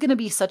 this is going to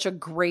be such a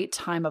great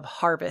time of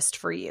harvest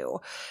for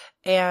you.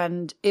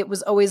 And it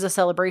was always a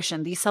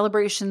celebration. These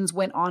celebrations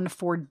went on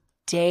for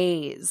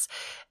days.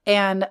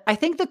 And I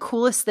think the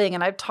coolest thing,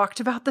 and I've talked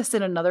about this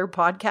in another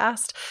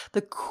podcast,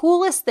 the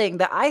coolest thing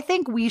that I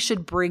think we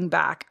should bring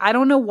back, I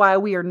don't know why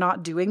we are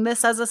not doing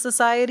this as a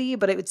society,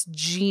 but it's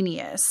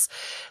genius.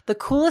 The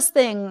coolest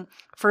thing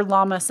for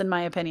Lammas, in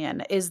my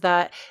opinion, is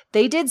that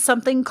they did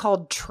something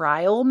called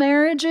trial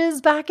marriages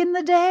back in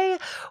the day,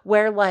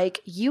 where like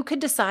you could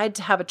decide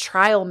to have a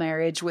trial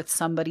marriage with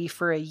somebody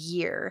for a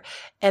year.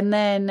 And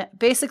then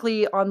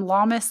basically on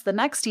Lammas the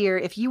next year,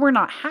 if you were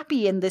not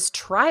happy in this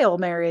trial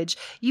marriage,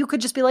 you could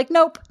just be like,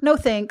 nope, no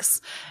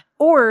thanks.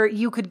 Or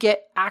you could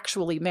get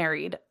actually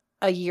married.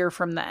 a year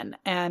from then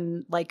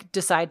and like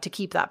decide to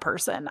keep that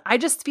person. I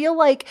just feel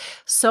like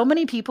so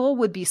many people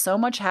would be so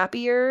much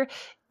happier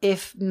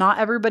if not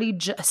everybody,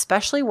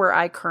 especially where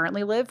I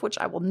currently live, which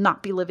I will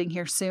not be living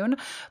here soon,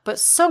 but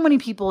so many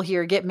people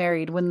here get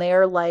married when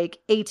they're like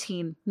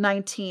 18,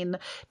 19.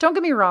 Don't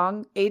get me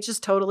wrong, age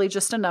is totally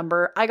just a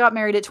number. I got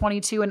married at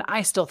 22 and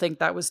I still think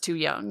that was too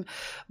young.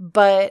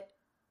 But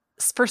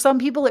for some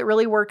people, it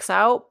really works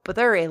out, but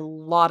there are a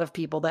lot of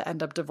people that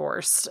end up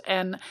divorced.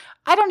 And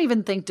I don't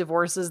even think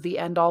divorce is the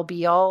end all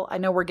be all. I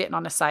know we're getting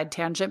on a side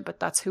tangent, but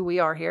that's who we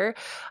are here.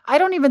 I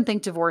don't even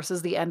think divorce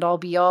is the end all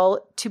be all.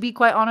 To be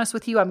quite honest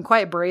with you, I'm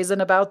quite brazen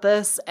about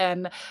this.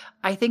 And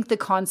I think the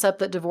concept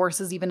that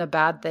divorce is even a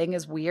bad thing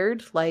is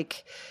weird.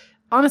 Like,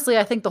 honestly,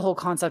 I think the whole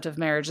concept of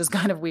marriage is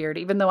kind of weird.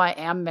 Even though I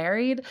am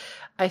married,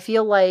 I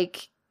feel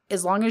like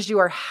as long as you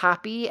are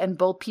happy and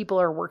both people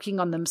are working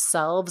on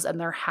themselves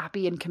and they're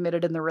happy and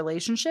committed in the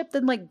relationship,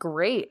 then like,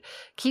 great,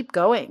 keep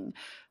going.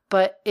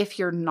 But if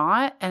you're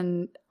not,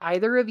 and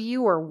either of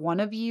you or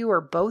one of you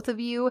or both of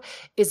you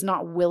is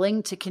not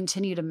willing to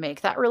continue to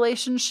make that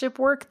relationship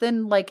work,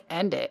 then like,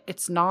 end it.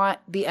 It's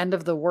not the end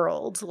of the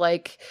world.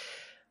 Like,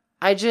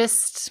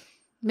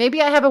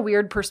 maybe I have a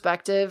weird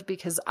perspective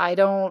because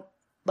to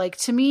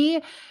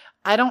me,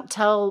 I don't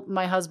tell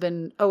my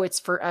husband, oh, it's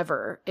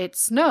forever.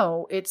 It's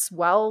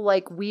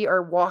like we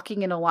are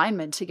walking in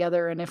alignment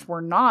together. And if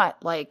we're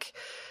not, like,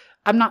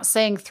 I'm not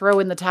saying throw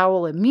in the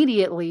towel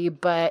immediately,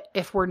 but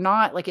if we're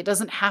not, like, it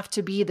doesn't have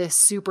to be this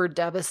super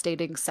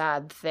devastating,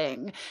 sad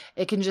thing.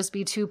 It can just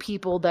be two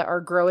people that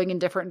are growing in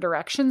different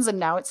directions. And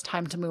now it's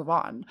time to move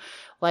on.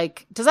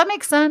 Like, does that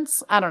make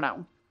sense? I don't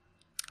know.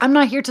 I'm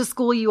not here to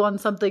school you on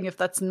something if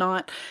that's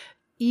not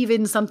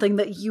even something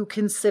that you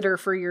consider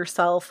for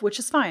yourself, which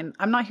is fine.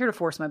 I'm not here to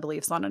force my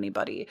beliefs on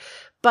anybody,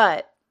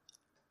 but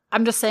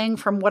I'm just saying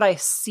from what I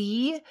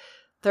see,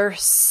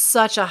 there's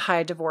such a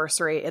high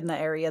divorce rate in the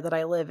area that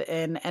I live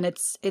in. And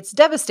it's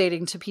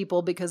devastating to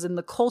people because in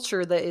the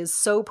culture that is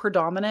so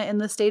predominant in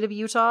the state of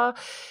Utah,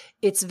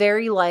 it's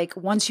very like,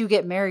 once you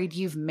get married,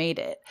 you've made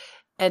it.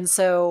 And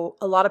so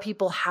a lot of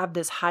people have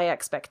this high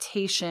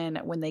expectation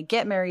when they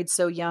get married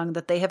so young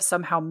that they have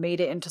somehow made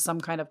it into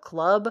some kind of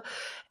club.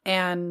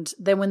 And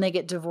then when they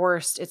get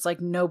divorced, it's like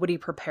nobody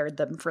prepared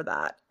them for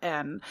that.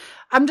 And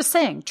I'm just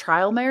saying,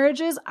 trial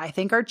marriages, I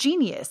think, are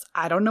genius.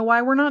 I don't know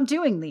why we're not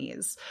doing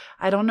these.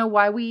 I don't know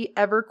why we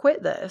ever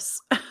quit this.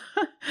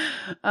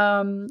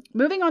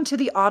 Moving on to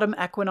the autumn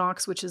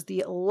equinox, which is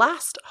the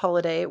last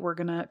holiday we're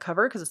going to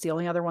cover because it's the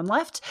only other one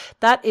left.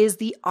 That is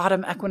the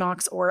autumn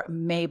equinox, or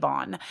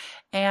Mabon.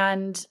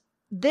 And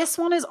this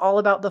one is all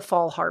about the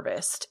fall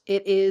harvest.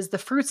 It is the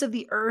fruits of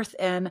the earth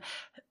and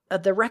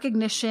the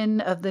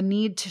recognition of the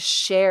need to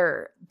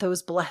share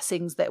those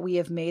blessings that we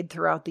have made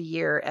throughout the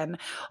year, and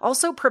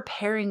also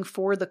preparing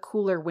for the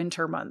cooler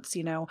winter months,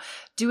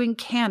 doing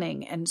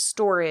canning and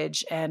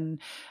storage.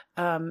 And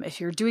if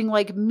you're doing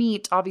like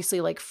meat, obviously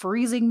like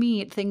freezing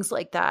meat, things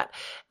like that,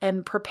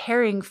 and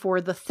preparing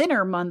for the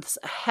thinner months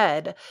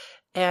ahead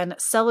and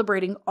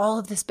celebrating all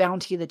of this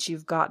bounty that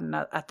you've gotten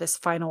at this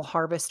final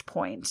harvest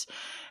point.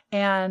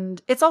 And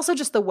it's also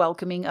just the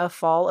welcoming of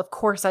fall. Of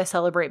course, I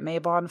celebrate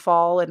Mabon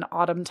fall, and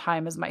autumn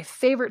time is my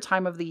favorite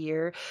time of the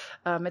year.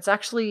 It's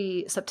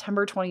actually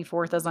September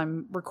 24th as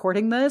I'm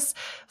recording this.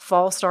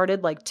 Fall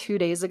started like 2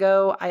 days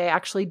ago. I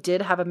actually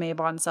did have a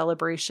Mabon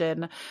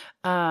celebration.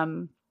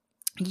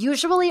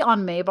 Usually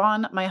on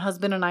Mabon, my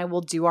husband and I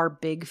will do our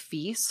big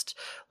feast.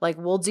 Like,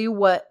 we'll do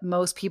what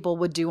most people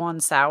would do on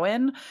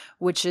Samhain,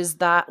 which is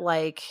that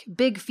like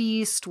big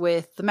feast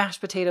with the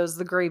mashed potatoes,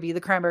 the gravy, the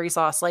cranberry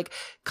sauce, like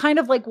kind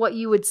of like what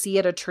you would see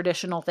at a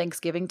traditional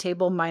Thanksgiving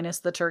table minus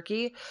the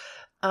turkey.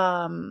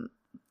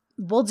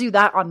 We'll do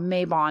that on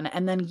Mabon.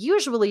 And then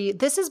usually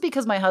this is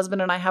because my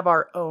husband and I have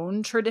our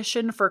own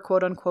tradition for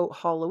quote unquote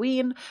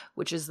Halloween,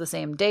 which is the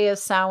same day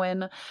as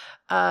Samhain.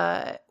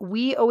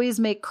 We always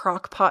make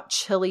crock pot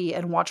chili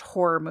and watch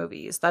horror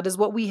movies. That is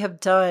what we have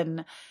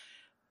done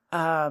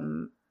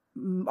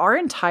our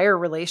entire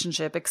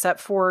relationship, except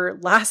for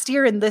last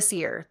year and this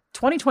year.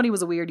 2020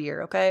 was a weird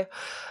year, okay?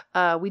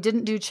 We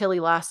didn't do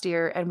chili last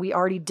year, and we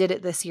already did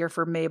it this year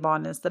for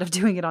Mabon instead of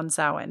doing it on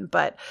Samhain.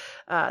 But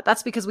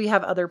that's because we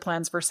have other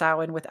plans for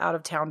Samhain with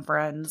out-of-town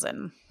friends,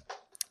 and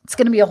it's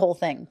going to be a whole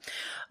thing.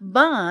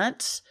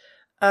 But,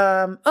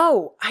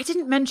 I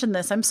didn't mention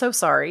this. I'm so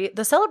sorry.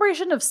 The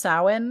celebration of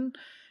Samhain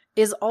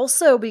is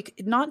also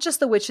not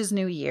just the witch's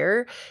new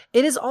year.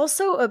 It is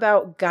also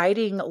about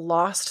guiding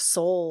lost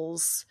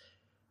souls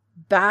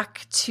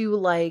back to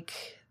like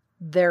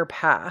their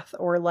path,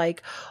 or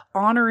like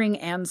honoring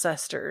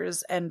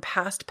ancestors and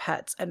past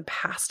pets and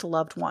past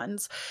loved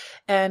ones.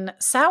 And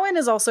Samhain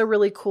is also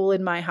really cool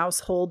in my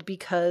household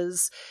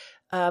because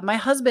my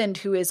husband,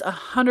 who is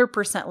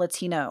 100%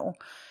 Latino,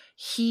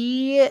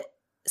 he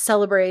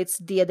celebrates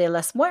Dia de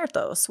los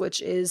Muertos,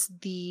 which is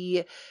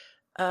the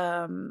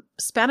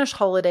Spanish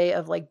holiday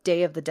of like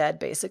Day of the Dead,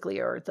 basically,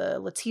 or the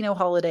Latino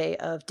holiday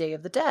of Day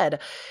of the Dead.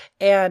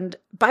 And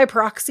by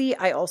proxy,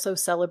 I also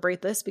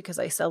celebrate this because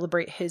I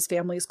celebrate his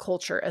family's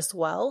culture as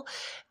well.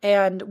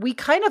 And we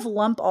kind of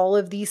lump all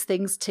of these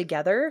things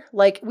together.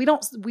 Like we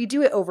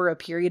do it over a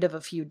period of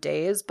a few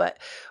days, but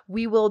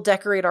we will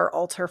decorate our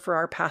altar for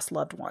our past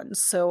loved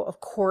ones. So of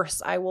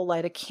course I will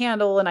light a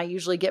candle, and I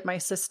usually get my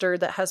sister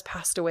that has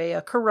passed away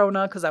a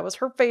Corona because that was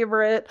her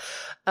favorite.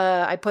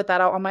 I put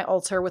that out on my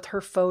altar with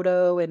her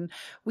photo, and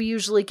we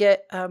usually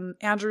get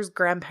Andrew's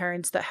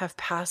grandparents that have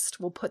passed,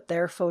 will put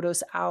their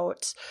photos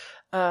out.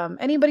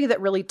 Anybody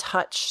that really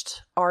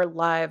touched our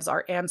lives,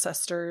 our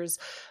ancestors,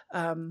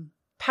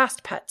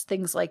 past pets,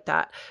 things like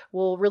that,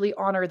 we'll really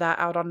honor that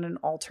out on an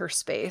altar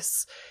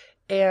space.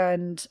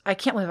 And I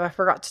can't believe I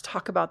forgot to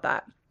talk about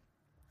that.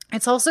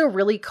 It's also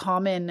really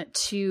common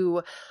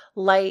to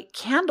light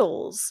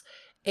candles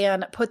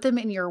and put them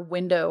in your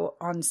window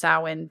on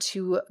Samhain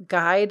to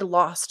guide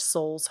lost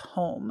souls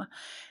home.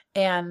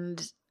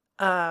 And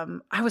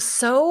I was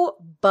so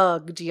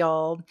bugged,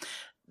 y'all.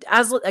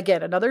 As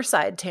again, another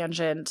side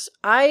tangent.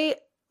 I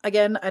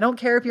don't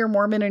care if you're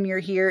Mormon and you're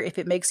here. If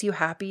it makes you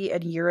happy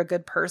and you're a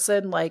good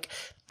person, like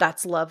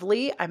that's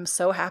lovely. I'm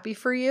so happy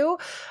for you.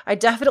 I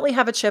definitely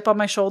have a chip on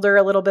my shoulder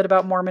a little bit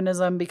about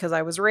Mormonism because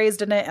I was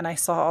raised in it and I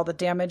saw all the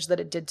damage that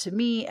it did to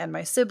me and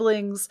my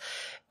siblings.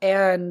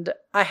 And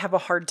I have a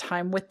hard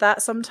time with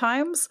that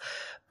sometimes.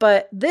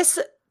 But this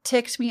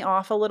ticked me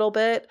off a little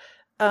bit.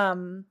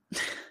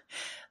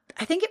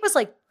 I think it was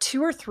like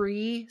 2 or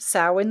 3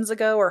 Samhains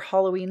ago or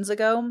Halloweens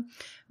ago,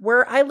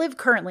 where I live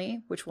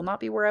currently, which will not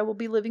be where I will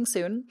be living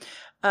soon,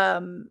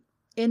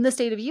 in the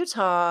state of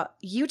Utah,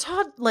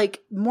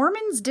 like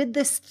Mormons did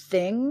this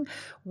thing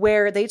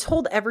where they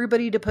told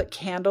everybody to put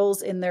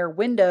candles in their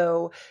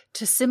window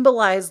to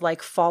symbolize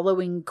like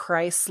following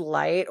Christ's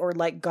light or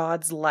like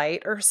God's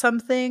light or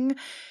something.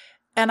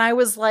 And I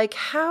was like,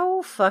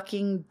 how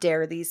fucking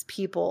dare these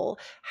people?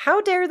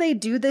 How dare they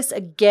do this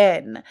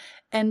again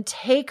and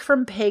take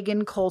from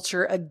pagan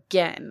culture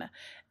again?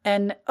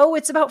 And, oh,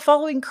 it's about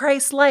following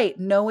Christ's light.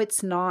 No,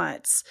 it's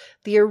not.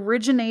 The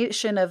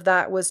origination of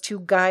that was to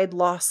guide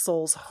lost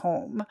souls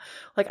home.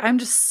 Like, I'm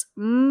just,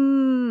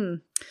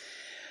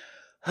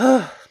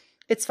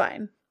 it's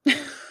fine.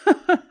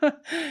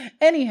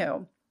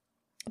 Anywho.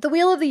 The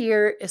Wheel of the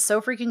Year is so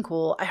freaking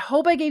cool. I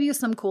hope I gave you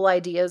some cool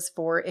ideas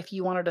for if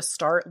you wanted to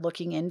start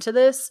looking into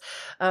this.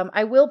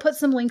 I will put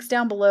some links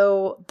down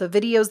below. The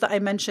videos that I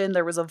mentioned,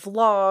 there was a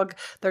vlog.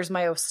 There's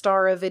my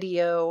Ostara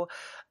video.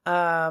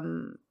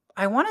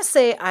 I want to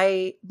say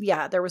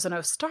there was an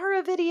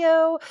Ostara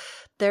video.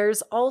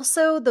 There's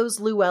also those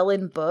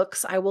Llewellyn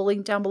books. I will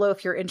link down below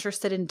if you're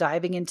interested in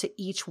diving into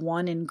each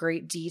one in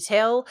great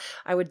detail.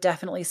 I would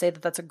definitely say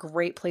that that's a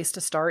great place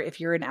to start if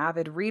you're an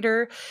avid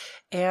reader.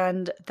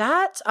 And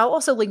I'll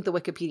also link the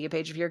Wikipedia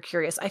page if you're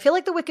curious. I feel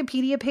like the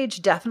Wikipedia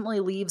page definitely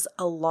leaves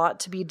a lot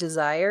to be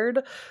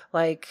desired.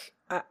 Like,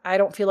 I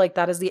don't feel like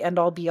that is the end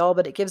all be all,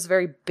 but it gives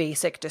very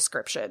basic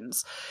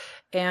descriptions.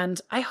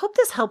 And I hope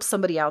this helps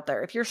somebody out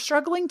there. If you're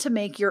struggling to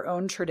make your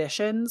own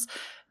traditions,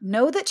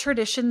 know that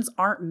traditions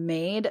aren't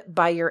made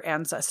by your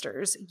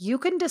ancestors. You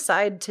can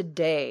decide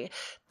today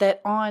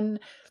that on,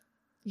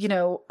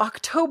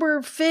 October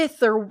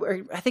 5th,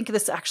 or I think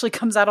this actually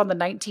comes out on the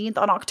 19th,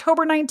 on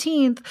October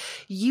 19th,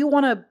 you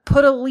want to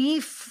put a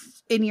leaf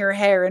in your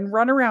hair and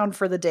run around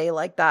for the day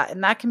like that.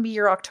 And that can be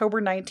your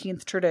October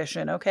 19th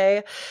tradition,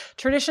 okay?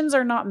 Traditions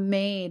are not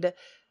made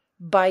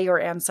by your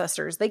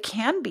ancestors. They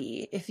can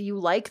be if you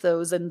like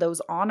those and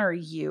those honor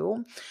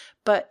you,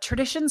 but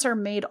traditions are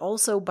made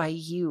also by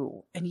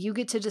you, and you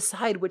get to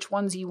decide which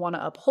ones you want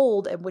to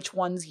uphold and which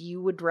ones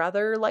you would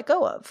rather let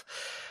go of.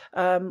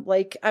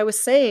 Like I was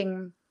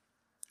saying,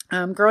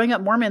 growing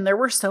up Mormon, there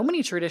were so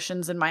many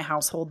traditions in my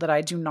household that I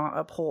do not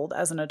uphold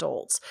as an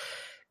adult.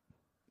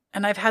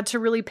 And I've had to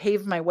really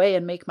pave my way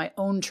and make my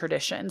own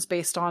traditions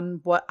based on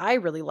what I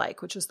really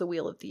like, which is the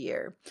Wheel of the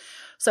Year.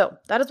 So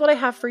that is what I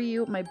have for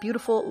you, my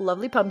beautiful,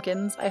 lovely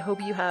pumpkins. I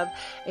hope you have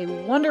a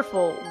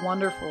wonderful,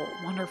 wonderful,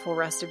 wonderful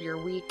rest of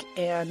your week.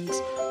 And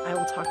I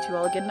will talk to you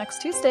all again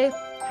next Tuesday.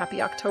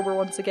 Happy October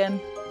once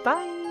again.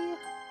 Bye.